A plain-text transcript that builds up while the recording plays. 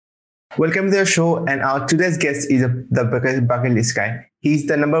Welcome to the show, and our today's guest is the bucket list guy. He's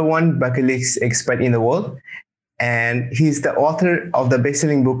the number one bucket list expert in the world, and he's the author of the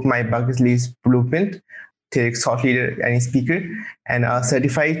best-selling book My Bucket List Blueprint, TEDx thought leader and speaker, and a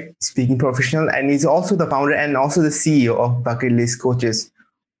certified speaking professional. And he's also the founder and also the CEO of Bucket List Coaches,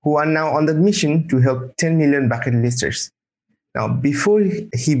 who are now on the mission to help 10 million bucket listers. Now, before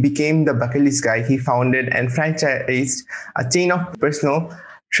he became the bucket list guy, he founded and franchised a chain of personal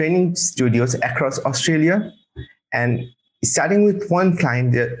training studios across Australia. And starting with one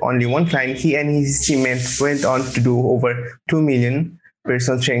client, only one client, he and his teammates went on to do over 2 million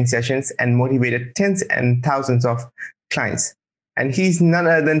personal training sessions and motivated tens and thousands of clients. And he's none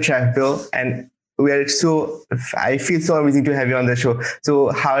other than Trav Bell. And I feel so amazing to have you on the show.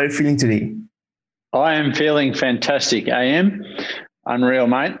 So how are you feeling today? I am feeling fantastic. AM, unreal,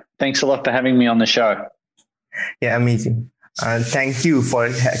 mate. Thanks a lot for having me on the show. Yeah, amazing. Thank you for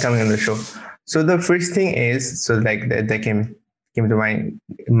coming on the show. So the first thing is, that came to my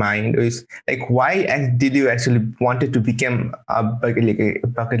mind is like, why did you actually wanted to become a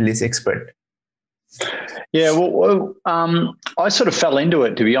bucket list expert? Yeah, I sort of fell into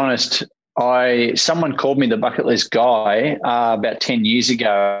it, to be honest. Someone called me the bucket list guy about 10 years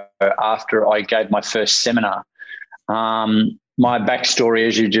ago after I gave my first seminar. My backstory,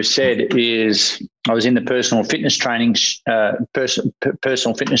 as you just said, is I was in the personal fitness training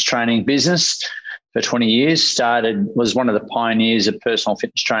business for 20 years. Was one of the pioneers of personal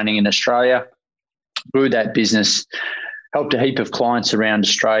fitness training in Australia. Grew that business, helped a heap of clients around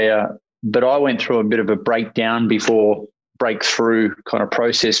Australia. But I went through a bit of a breakthrough kind of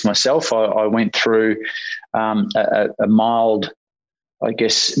process myself. I went through a mild, I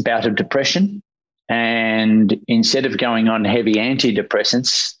guess, bout of depression. And instead of going on heavy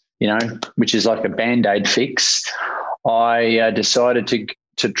antidepressants, which is like a Band-Aid fix, I decided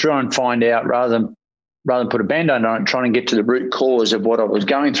to try and find out, rather than put a Band-Aid on it, trying to get to the root cause of what I was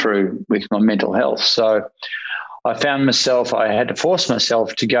going through with my mental health. So I found myself, I had to force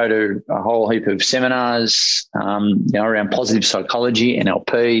myself to go to a whole heap of seminars, around positive psychology,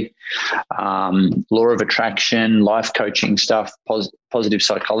 NLP, law of attraction, life coaching stuff, positive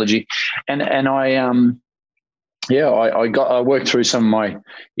psychology. And I worked through some of my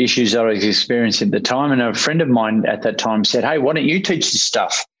issues that I was experiencing at the time. And a friend of mine at that time said, "Hey, why don't you teach this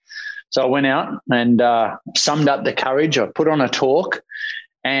stuff?" So I went out and summed up the courage. I put on a talk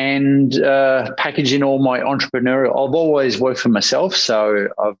and package in all my entrepreneurial. I've always worked for myself, so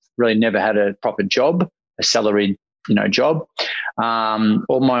I've really never had a proper job, a salaried, job.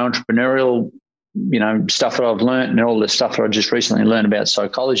 All my entrepreneurial, stuff that I've learned and all the stuff that I just recently learned about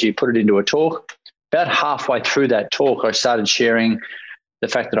psychology, put it into a talk. About halfway through that talk, I started sharing the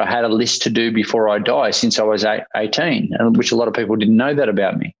fact that I had a list to do before I die since I was 18, which a lot of people didn't know that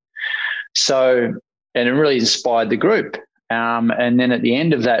about me. So, and it really inspired the group. And then at the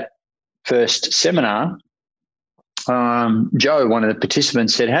end of that first seminar, Joe, one of the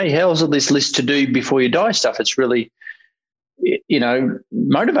participants, said, "Hey, how's all this list to do before you die stuff? It's really,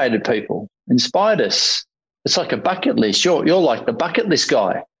 motivated people, inspired us. It's like a bucket list. You're like the bucket list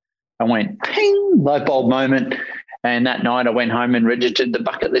guy." I went, ping, light bulb moment. And that night I went home and registered the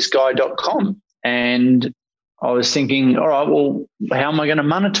bucketlistguy.com. And I was thinking, all right, well, how am I going to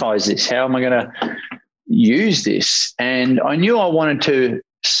monetize this? How am I going to use this? And I knew I wanted to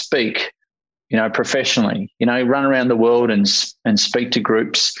speak, professionally, run around the world and speak to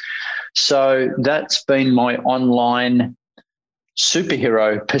groups. So that's been my online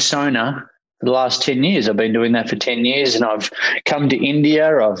superhero persona for the last 10 years. I've been doing that for 10 years, and I've come to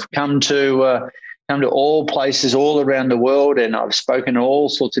India. I've come to all places all around the world, and I've spoken to all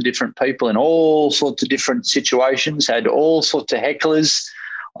sorts of different people in all sorts of different situations, had all sorts of hecklers.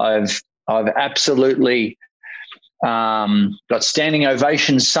 I've absolutely got standing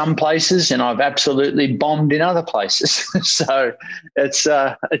ovations some places, and I've absolutely bombed in other places. So it's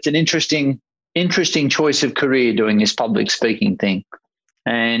an interesting choice of career doing this public speaking thing.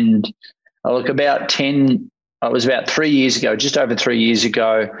 And I look it was about 3 years ago, just over 3 years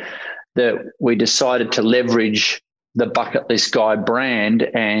ago, that we decided to leverage the Bucket List Guy brand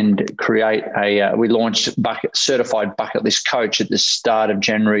and create we launched Certified Bucket List Coach at the start of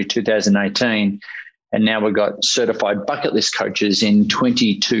January 2018. And now we've got certified bucket list coaches in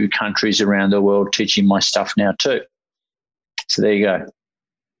 22 countries around the world teaching my stuff now too. So there you go.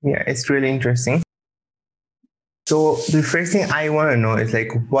 Yeah, it's really interesting. So the first thing I want to know is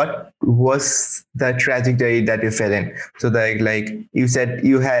what was the trajectory that you fell in? So like you said,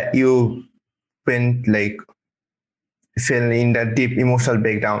 you went fell in the deep emotional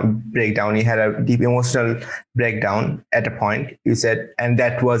breakdown. He had a deep emotional breakdown at a point, you said, and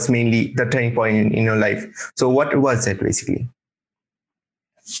that was mainly the turning point in your life. So what was that basically?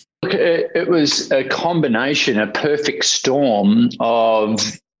 Look, it was a combination, a perfect storm of,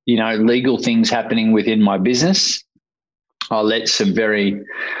 legal things happening within my business. I let some very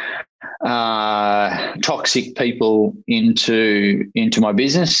toxic people into my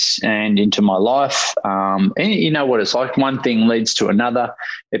business and into my life. And you know what it's like. One thing leads to another.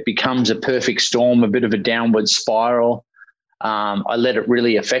 It becomes a perfect storm, a bit of a downward spiral. I let it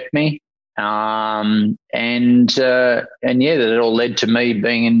really affect me. And yeah, that it all led to me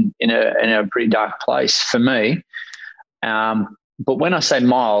being in a pretty dark place for me. But when I say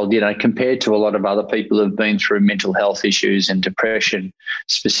mild, compared to a lot of other people who've been through mental health issues and depression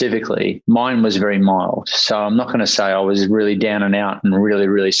specifically, mine was very mild. So I'm not going to say I was really down and out and really,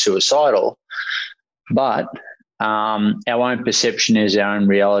 really suicidal, but our own perception is our own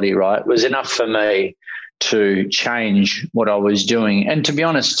reality, right? It was enough for me to change what I was doing. And to be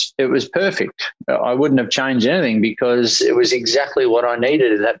honest, it was perfect. I wouldn't have changed anything because it was exactly what I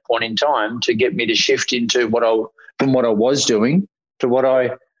needed at that point in time to get me to shift into from what I was doing to what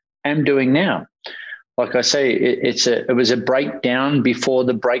I am doing now. Like I say, it was a breakdown before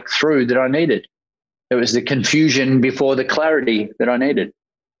the breakthrough that I needed. It was the confusion before the clarity that I needed.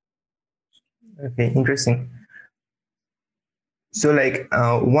 Okay, interesting. So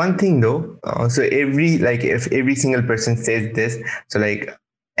one thing though, so if every single person says this, so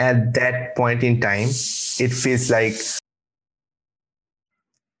at that point in time, it feels like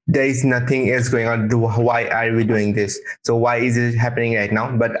there is nothing else going on. Why are we doing this? So why is it happening right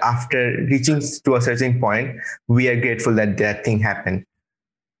now? But after reaching to a certain point, we are grateful that thing happened.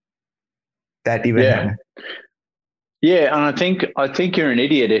 That even happened. Yeah, and I think you're an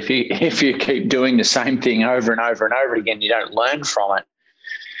idiot if you keep doing the same thing over and over and over again. You don't learn from it.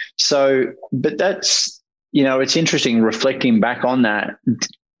 So, but that's, it's interesting reflecting back on that,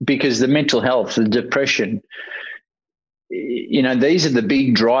 because the mental health, the depression, these are the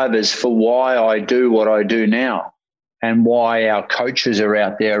big drivers for why I do what I do now and why our coaches are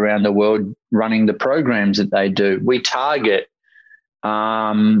out there around the world running the programs that they do. We target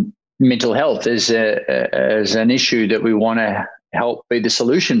mental health as an issue that we want to help be the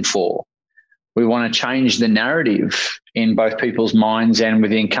solution for. We want to change the narrative in both people's minds and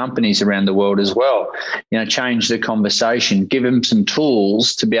within companies around the world as well. Change the conversation, give them some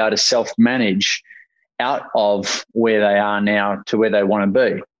tools to be able to self-manage out of where they are now to where they want to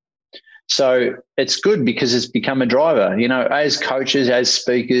be. So it's good because it's become a driver. As coaches, as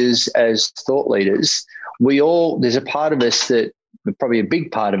speakers, as thought leaders, there's a part of us that, probably a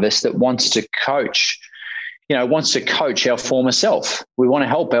big part of us, that wants to coach our former self. We want to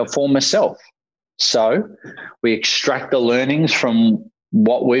help our former self. So we extract the learnings from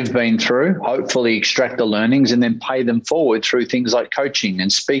what we've been through, hopefully extract the learnings and then pay them forward through things like coaching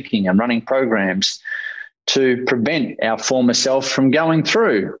and speaking and running programs to prevent our former self from going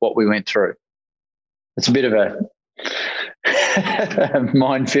through what we went through. It's a bit of a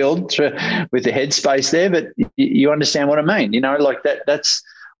minefield with the headspace there, but you understand what I mean. That's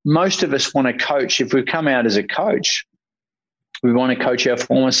most of us want to coach. If we come out as a coach, we want to coach our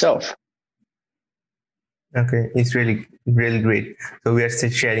former self. Okay, it's really, really great. So we are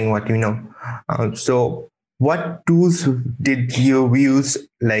still sharing what you know. So what tools did you use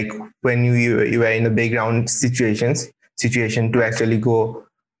when you were in the background situation to actually go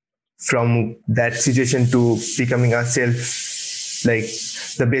from that situation to becoming a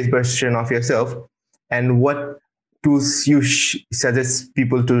the best version of yourself? And what tools you suggest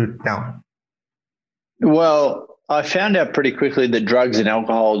people to now? Well, I found out pretty quickly that drugs and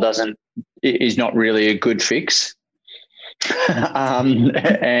alcohol is not really a good fix. And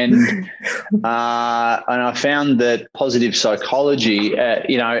I found that positive psychology,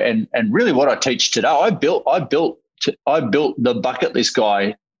 and really what I teach today, I built the bucket list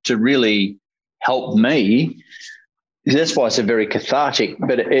guy to really help me. That's why it's a very cathartic,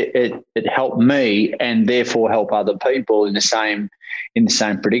 but it helped me and therefore help other people in the same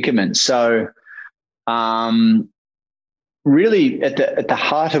predicament. So, really at the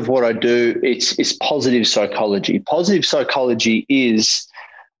heart of what I do, it's positive psychology. Positive psychology is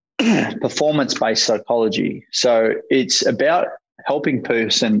performance-based psychology. So it's about helping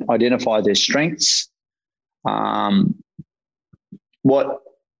person identify their strengths,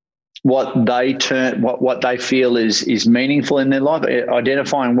 what they feel is meaningful in their life,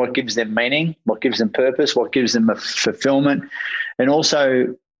 identifying what gives them meaning, what gives them purpose, what gives them a fulfillment, and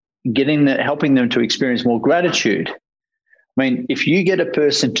also helping them to experience more gratitude. I mean, if you get a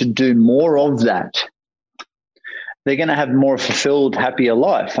person to do more of that, they're going to have more fulfilled, happier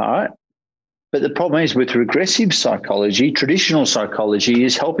life, all right? But the problem is with regressive psychology, traditional psychology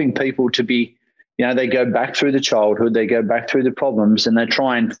is helping people to be, they go back through the childhood, they go back through the problems, and they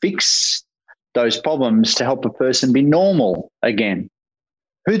try and fix those problems to help a person be normal again.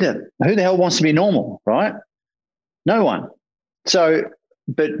 Who the hell wants to be normal, right? No one. So,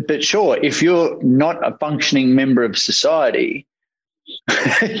 but sure, if you're not a functioning member of society,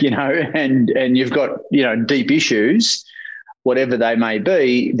 and you've got, deep issues, whatever they may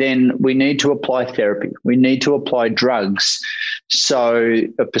be, then we need to apply therapy. We need to apply drugs. So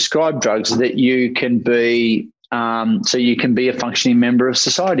prescribed drugs that you can be, so you can be a functioning member of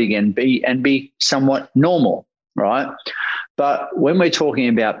society again, be somewhat normal, right? But when we're talking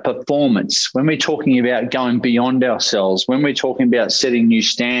about performance, when we're talking about going beyond ourselves, when we're talking about setting new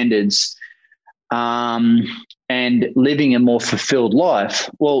standards, and living a more fulfilled life,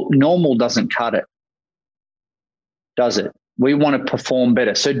 well, normal doesn't cut it, does it? We want to perform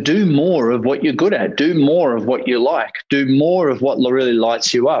better. So do more of what you're good at. Do more of what you like. Do more of what really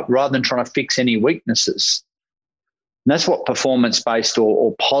lights you up rather than trying to fix any weaknesses. And that's what performance-based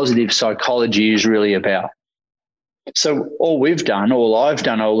or positive psychology is really about. So all I've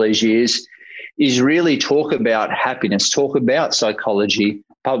done all these years is really talk about happiness, talk about psychology,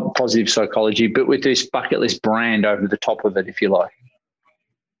 positive psychology, but with this bucket list brand over the top of it, if you like.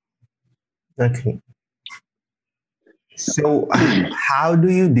 Okay. So how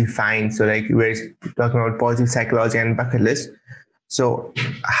do you define, so like we're talking about positive psychology and bucket list. So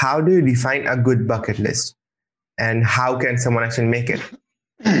how do you define a good bucket list and how can someone actually make it?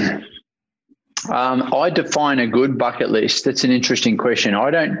 I define a good bucket list. That's an interesting question.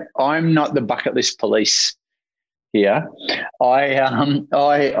 I'm not the bucket list police here. I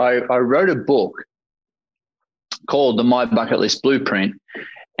wrote a book called the My Bucket List Blueprint.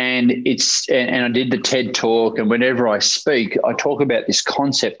 And I did the TED Talk, and whenever I speak, I talk about this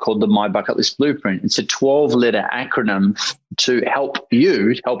concept called the My Bucket List Blueprint. It's a 12-letter acronym to help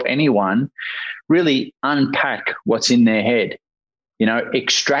anyone really unpack what's in their head,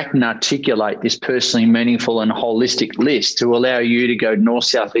 extract and articulate this personally meaningful and holistic list to allow you to go north,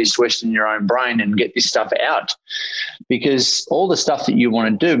 south, east, west in your own brain and get this stuff out. Because all the stuff that you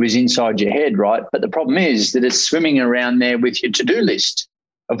want to do is inside your head, right? But the problem is that it's swimming around there with your to-do list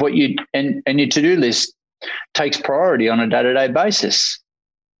of what and your to-do list takes priority on a day-to-day basis.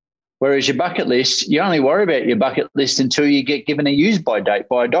 Whereas your bucket list, you only worry about your bucket list until you get given a use-by date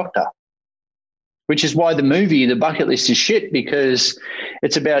by a doctor, which is why the movie, The Bucket List, is shit, because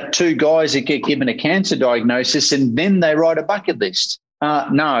it's about two guys that get given a cancer diagnosis and then they write a bucket list.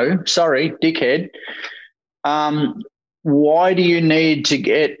 No, sorry, dickhead. Why do you need to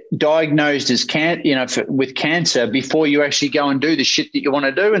get diagnosed as with cancer before you actually go and do the shit that you want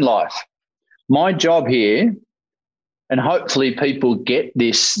to do in life? My job here, and hopefully people get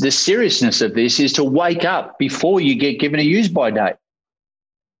this, the seriousness of this, is to wake up before you get given a use-by date.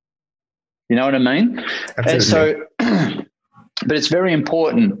 You know what I mean? Absolutely. And so, but it's very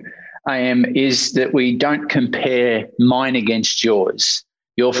important, is that we don't compare mine against yours.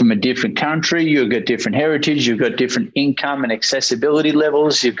 You're from a different country, you've got different heritage, you've got different income and accessibility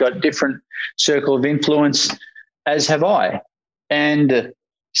levels, you've got different circle of influence, as have I. And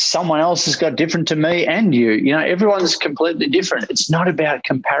someone else has got different to me and you. Everyone's completely different. It's not about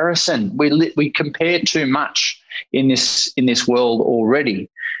comparison. We compare too much in this world already.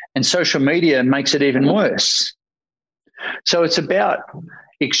 And social media makes it even worse. So it's about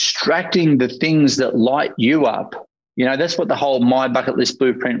extracting the things that light you up. That's what the whole My Bucket List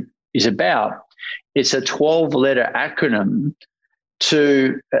Blueprint is about. It's a 12-letter acronym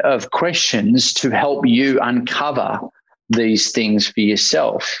of questions to help you uncover these things for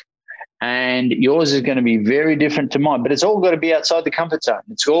yourself. And yours is going to be very different to mine, but it's all got to be outside the comfort zone.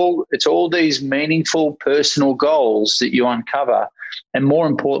 It's all these meaningful personal goals that you uncover, and more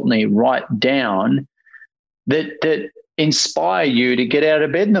importantly, write down that inspire you to get out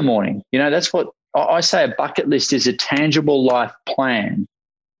of bed in the morning. That's what I say. A bucket list is a tangible life plan,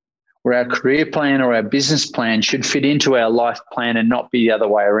 where our career plan or our business plan should fit into our life plan and not be the other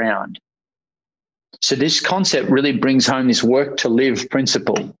way around. So this concept really brings home this work to live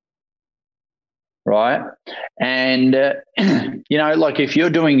principle, right? And, like if you're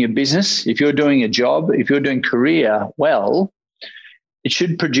doing your business, if you're doing a job, if you're doing career well, it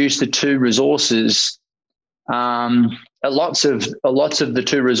should produce the two resources, lots of the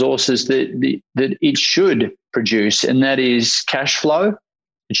two resources that it should produce, and that is cash flow.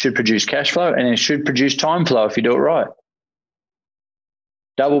 It should produce cash flow, and it should produce time flow if you do it right.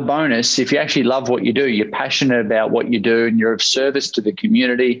 Double bonus, if you actually love what you do, you're passionate about what you do, and you're of service to the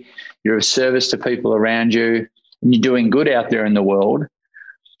community, you're of service to people around you, and you're doing good out there in the world,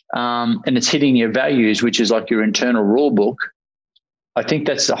 and it's hitting your values, which is like your internal rule book, I think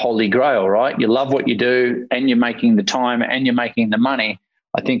that's the holy grail, right? You love what you do and you're making the time and you're making the money.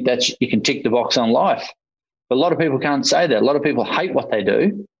 I think that's, you can tick the box on life. But a lot of people can't say that. A lot of people hate what they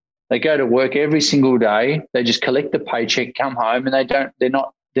do. They go to work every single day. They just collect the paycheck, come home, and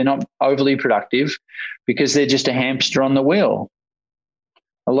they're not overly productive because they're just a hamster on the wheel.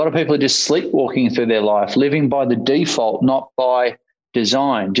 A lot of people are just sleepwalking through their life, living by the default, not by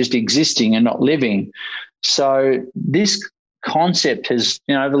design, just existing and not living. So this concept has,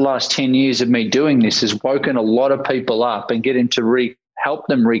 over the last 10 years of me doing this, has woken a lot of people up and get them to help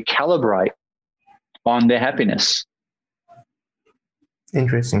them recalibrate on their happiness.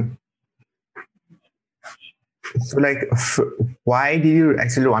 Interesting. So, why did you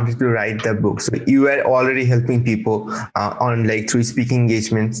actually wanted to write the book? So you were already helping people on through speaking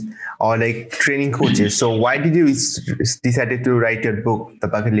engagements or training coaches. So why did you decided to write your book, The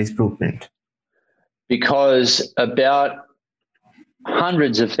Bucket List Blueprint? Because about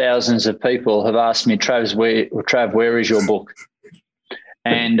hundreds of thousands of people have asked me, Trav, where is your book?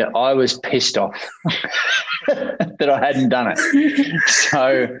 And I was pissed off that I hadn't done it.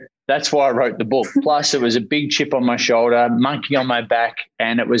 So that's why I wrote the book. Plus, it was a big chip on my shoulder, monkey on my back,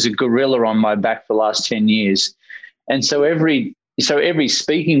 and it was a gorilla on my back for the last 10 years. And so every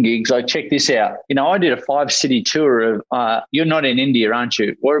speaking gigs, I check this out. I did a 5-city tour of, you're not in India, aren't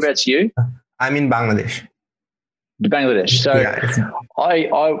you? Whereabouts are you? I'm in Bangladesh. So yeah.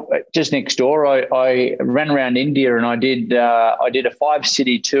 I just next door, I ran around India and I did a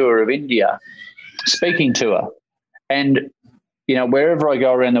 5-city tour of India, speaking tour. And, wherever I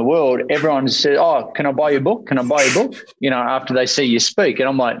go around the world, everyone says, oh, can I buy your book? Can I buy your book? After they see you speak. And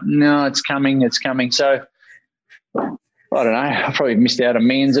I'm like, no, it's coming. So I don't know. I probably missed out on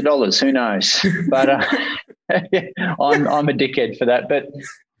millions of dollars. Who knows? But I'm a dickhead for that. But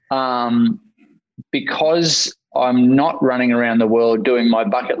because I'm not running around the world doing my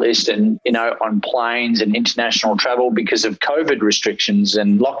bucket list and, on planes and international travel because of COVID restrictions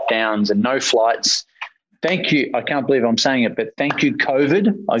and lockdowns and no flights. Thank you. I can't believe I'm saying it, but thank you,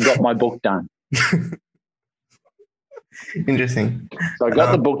 COVID. I got my book done. Interesting. So I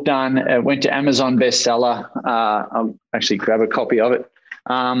got the book done. Went to Amazon bestseller. I'll actually grab a copy of it.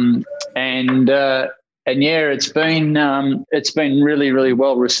 And yeah, it's been really, really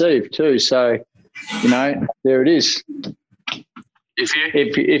well received too. So, there it is.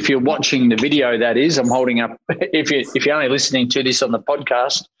 If you're watching the video, that is, I'm holding up. If you're only listening to this on the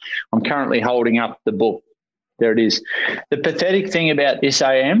podcast, I'm currently holding up the book. There it is. The pathetic thing about this,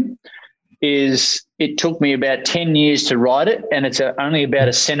 AM, is it took me about 10 years to write it, and it's only about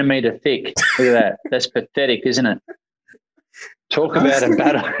a centimetre thick. Look at that. That's pathetic, isn't it? Talk about a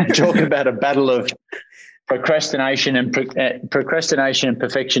battle. Talk about a battle of procrastination and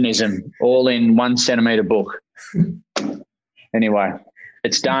perfectionism, all in 1 centimetre book. Anyway,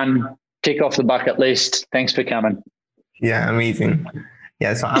 it's done. Tick off the bucket list. Thanks for coming. Yeah, amazing.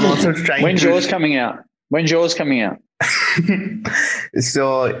 Yeah, so I'm also trying. When's yours coming out?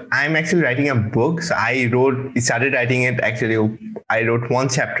 So I'm actually writing a book. So started writing it. Actually, I wrote 1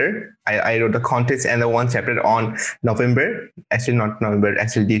 chapter. I wrote the contents and the 1 chapter on November. Actually, not November.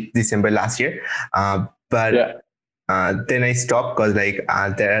 Actually, December last year. But then I stopped because there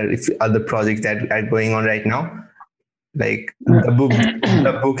are other projects that are going on right now. The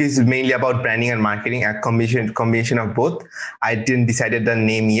book is mainly about branding and marketing, a combination of both. I didn't decided the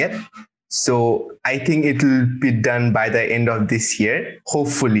name yet. So I think it will be done by the end of this year,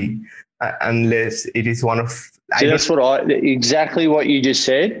 hopefully, unless it is one of. See, that's exactly what you just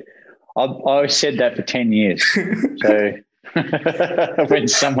said. I said that for 10 years. So when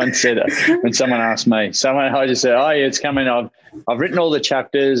someone asked me, I just said, oh yeah, it's coming. I've written all the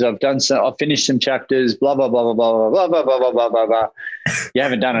chapters. I've finished some chapters. Blah blah blah blah blah blah blah blah blah blah blah blah. You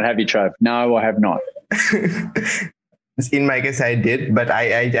haven't done it, have you, Trav? No, I have not. In my case, I did, but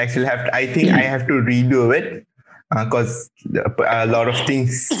I actually I think I have to redo it because a lot of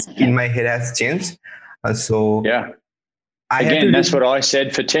things in my head has changed. So yeah, that's what I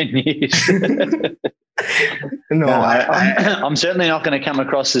said for 10 years. No, I'm certainly not going to come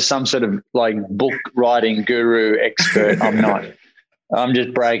across as some sort of book writing guru expert. I'm not. I'm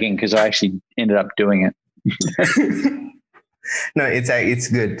just bragging because I actually ended up doing it. No, it's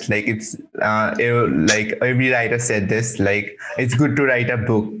good. Every writer said this. It's good to write a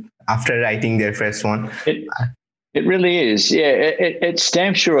book after writing their first one. It really is. Yeah, it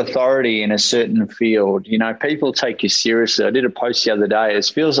stamps your authority in a certain field. People take you seriously. I did a post the other day. I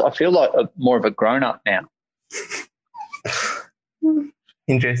feel like more of a grown up now.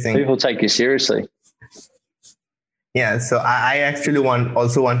 Interesting. People take you seriously. Yeah, so I actually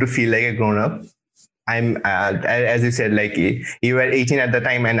also want to feel like a grown up. I'm as you said, like you were 18 at the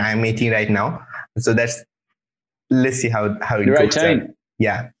time, and I'm 18 right now. So that's let's see how it You're goes. 18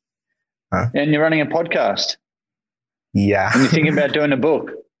 Yeah, uh, and you're running a podcast yeah, and you're thinking about doing a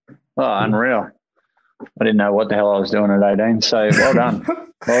book. Oh, unreal. I didn't know what the hell I was doing at 18. So well done.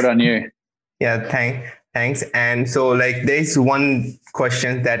 Well done, you. yeah. Thanks. And so, like, there's one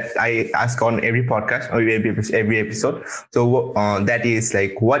question that I ask on every podcast or every episode. So that is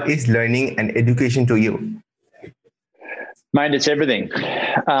like, what is learning and education to you? Mate, it's everything.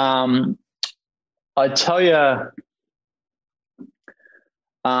 I tell you,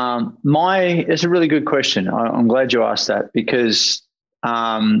 it's a really good question. I'm glad you asked that because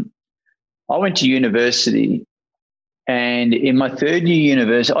I went to university, and in my third year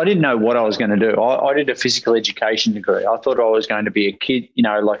university, I didn't know what I was going to do. I did a physical education degree. I thought I was going to be a kid,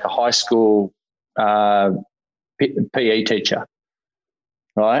 like a high school PE teacher,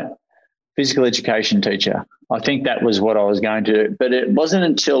 right? Physical education teacher. I think that was what I was going to do. But it wasn't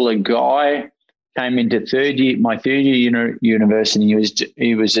until a guy came into my third year university.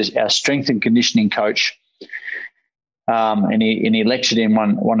 He was our strength and conditioning coach, and he lectured in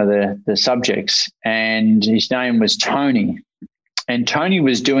one of the subjects, and his name was Tony. And Tony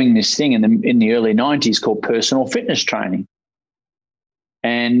was doing this thing in the early 90s called personal fitness training.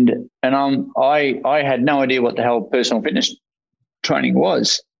 And I had no idea what the hell personal fitness training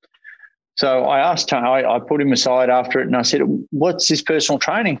was. So I asked Tony, I put him aside after it, and I said, "What's this personal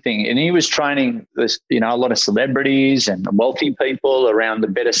training thing?" And he was training a lot of celebrities and wealthy people around the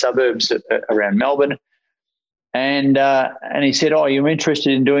better suburbs around Melbourne. And he said, "Oh, you're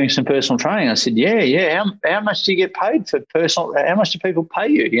interested in doing some personal training?" I said, "Yeah. How much do you get paid for personal? How much do people pay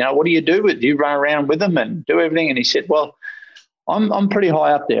you? What do you do with? Do you run around with them and do everything?" And he said, "Well, I'm pretty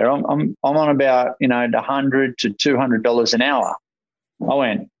high up there. I'm on about $100 to $200 an hour." I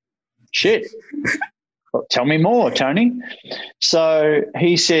went, "Shit. Well, tell me more, Tony." So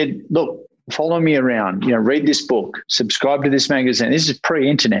he said, "Look, follow me around. Read this book, subscribe to this magazine. This is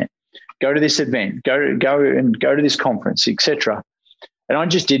pre-internet. Go to this event, go to this conference, etc." And I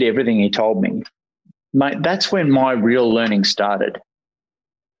just did everything he told me. Mate, that's when my real learning started.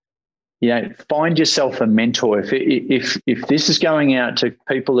 Find yourself a mentor. If this is going out to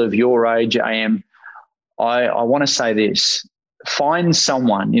people of your age, I want to say this. Find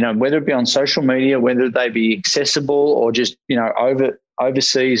someone, whether it be on social media, whether they be accessible or just,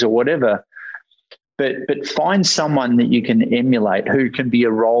 overseas or whatever, but find someone that you can emulate who can be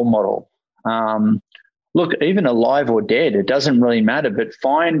a role model. Look, even alive or dead, it doesn't really matter, but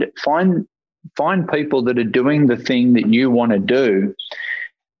find people that are doing the thing that you want to do,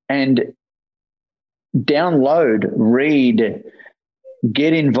 and download, read,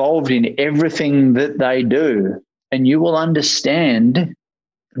 get involved in everything that they do, and you will understand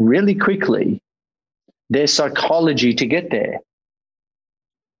really quickly their psychology to get there,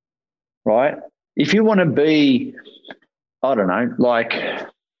 right? If you want to be, I don't know, like,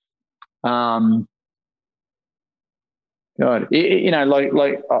 God, I've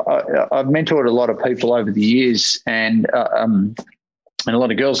mentored a lot of people over the years, and a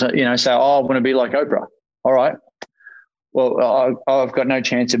lot of girls, say, "Oh, I want to be like Oprah." All right. Well, I've got no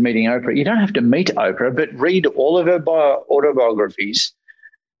chance of meeting Oprah. You don't have to meet Oprah, but read all of her autobiographies,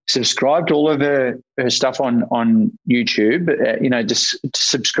 subscribe to all of her stuff on YouTube, just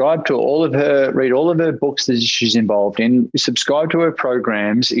subscribe to read all of her books that she's involved in, subscribe to her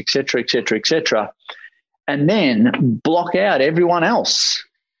programs, et cetera, et cetera, et cetera. And then block out everyone else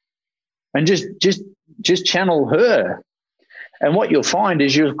and just channel her. And what you'll find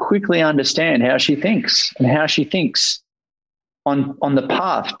is you'll quickly understand how she thinks and how she thinks on the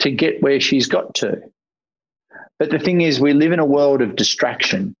path to get where she's got to. But the thing is, we live in a world of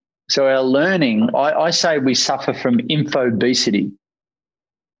distraction. So our learning, I say we suffer from infobesity.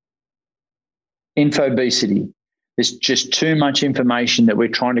 Infobesity. There's just too much information that we're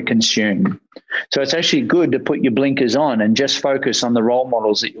trying to consume. So it's actually good to put your blinkers on and just focus on the role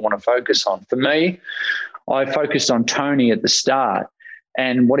models that you want to focus on. For me, I focused on Tony at the start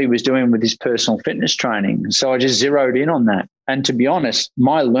and what he was doing with his personal fitness training. So I just zeroed in on that. And to be honest,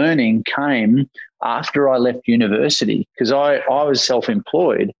 my learning came after I left university because I was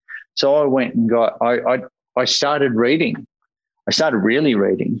self-employed. So I went and I started reading. I started really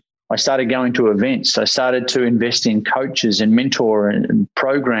reading. I started going to events. I started to invest in coaches and mentor and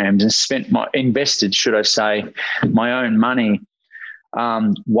programs and invested, should I say, my own money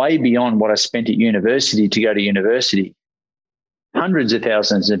way beyond what I spent at university to go to university. Hundreds of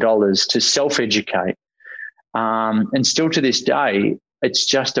thousands of dollars to self-educate. And still to this day, it's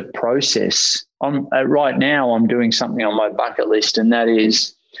just a process. Right now I'm doing something on my bucket list, and that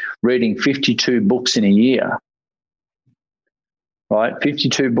is reading 52 books in a year. Right,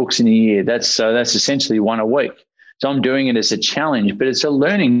 52 books in a year. That's essentially one a week. So I'm doing it as a challenge, but it's a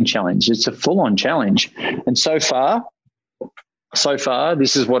learning challenge. It's a full-on challenge. And so far,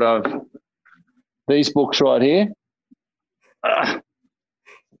 this is what these books right here.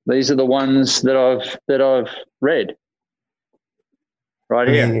 These are the ones that I've read right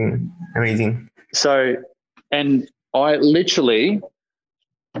here. Amazing. So, and I literally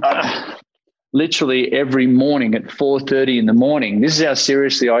every morning at 4:30 in the morning, this is how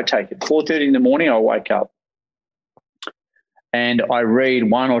seriously I take it. 4:30 in the morning, I wake up and I read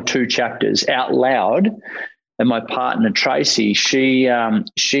 1 or 2 chapters out loud. And my partner Tracy, she's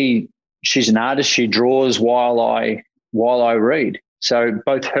an artist. She draws while I read. So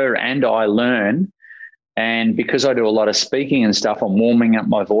both her and I learn. And because I do a lot of speaking and stuff, I'm warming up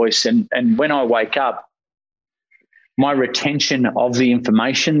my voice. And when I wake up, my retention of the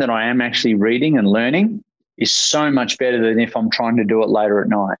information that I am actually reading and learning is so much better than if I'm trying to do it later at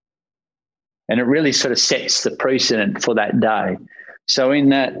night. And it really sort of sets the precedent for that day. So in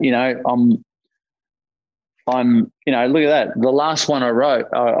that, I'm look at that. The last one I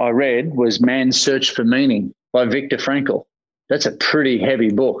read was Man's Search for Meaning by Viktor Frankl. That's a pretty heavy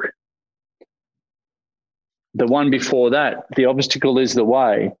book. The one before that, The Obstacle is the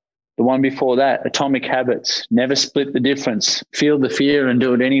Way. The one before that, Atomic Habits, Never Split the Difference, Feel the Fear and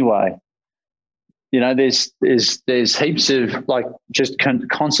Do It Anyway. There's heaps of just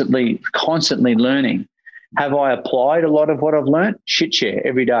constantly learning. Have I applied a lot of what I've learned? Shit, yeah,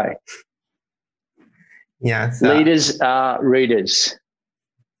 every day. Yeah. So, leaders are readers.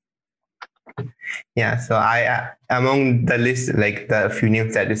 Yeah. So I among the list, like the few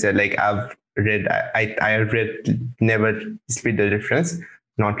names that you said, like I've read, I read Never Split the Difference,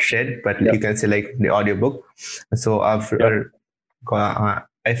 not read, but you can say like the audiobook. So I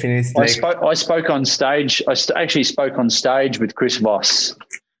finished. I spoke on stage. I actually spoke on stage with Chris Voss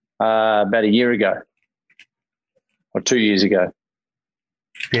about a year ago or 2 years ago.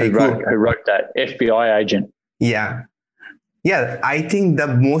 Who wrote that? FBI agent. Yeah. Yeah, I think the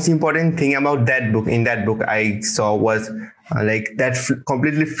most important thing about in that book I saw was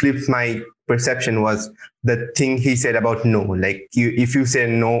completely flipped my perception was the thing he said about no. Like if you say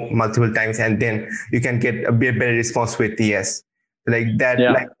no multiple times and then you can get a better response with yes. Like that.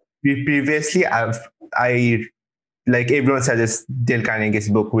 Yeah. Like previously, I like everyone suggests Dale Carnegie's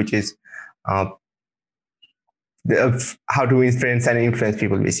book, which is how to influence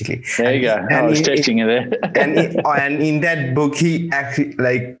people, basically. There you go. I was testing you there. and in that book, he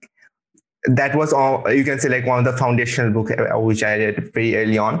actually that was all, you can say, like one of the foundational book which I read very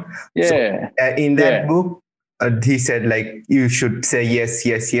early on. Yeah. So, in that book, he said like you should say yes,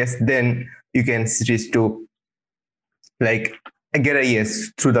 then you can switch to like get a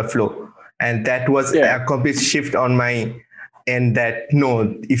yes through the flow, and that was a complete shift on my. And that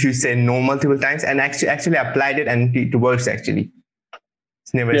no, if you say no multiple times and actually applied it and it works actually.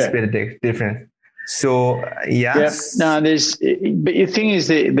 It's never split the difference. So no, but the thing is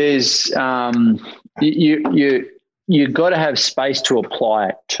that there's you've got to have space to apply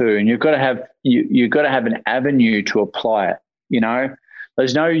it too, and you've got to have an avenue to apply it.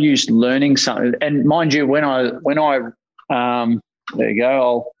 There's no use learning something. And mind you, when I there you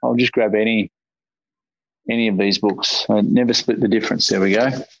go. I'll just grab any of these books. I Never Split the Difference. There we go.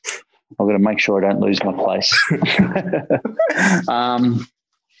 I've got to make sure I don't lose my place.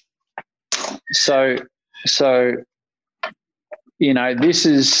 So this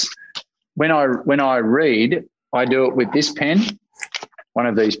is when I read, I do it with this pen, one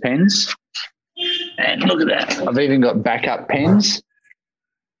of these pens, and look at that. I've even got backup pens.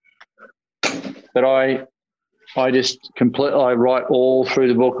 But I just I write all through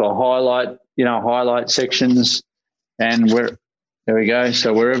the book. I highlight sections, and there we go.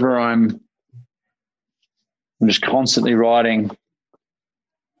 So wherever I'm just constantly writing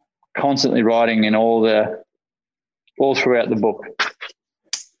in all throughout the book.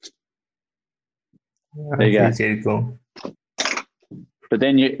 There you go. But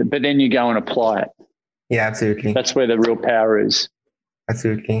then you go and apply it. Yeah, absolutely. That's where the real power is.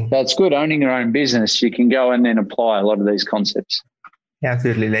 Absolutely. That's good. Owning your own business, you can go and then apply a lot of these concepts. Yeah,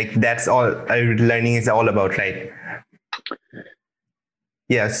 absolutely. Like that's all learning is all about, right?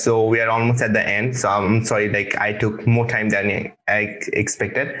 Yeah. So we are almost at the end. So I'm sorry, like I took more time than I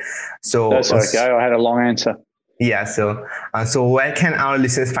expected. So that's okay. I had a long answer. Yeah. So where can our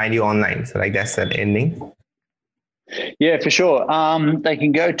listeners find you online? So like that's the ending. Yeah, for sure. They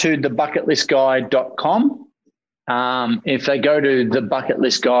can go to thebucketlistguy.com. If they go to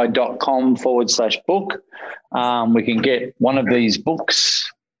thebucketlistguy.com/book, we can get one of these books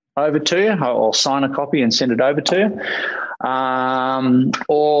over to you. I'll sign a copy and send it over to you.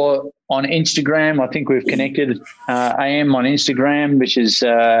 Or on Instagram, I think we've connected. I am on Instagram, which is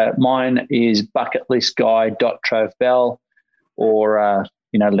mine is bucketlistguy.travbell, or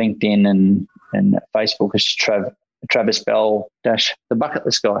LinkedIn and Facebook is Travis Bell the Bucket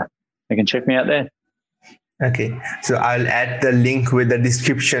List Guy. You can check me out there. Okay, so I'll add the link with the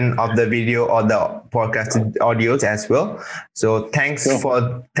description of the video or the podcast audios as well. So thank you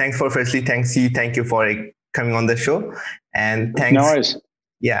for coming on the show, and thanks. No worries.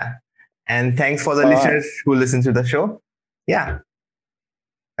 Yeah, and thanks for the listeners who listen to the show. Yeah,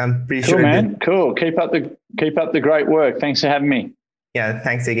 I'm pretty sure. Man. Cool. Keep up the great work. Thanks for having me. Yeah,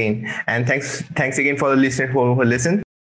 thanks again, and thanks again for the listeners who listen.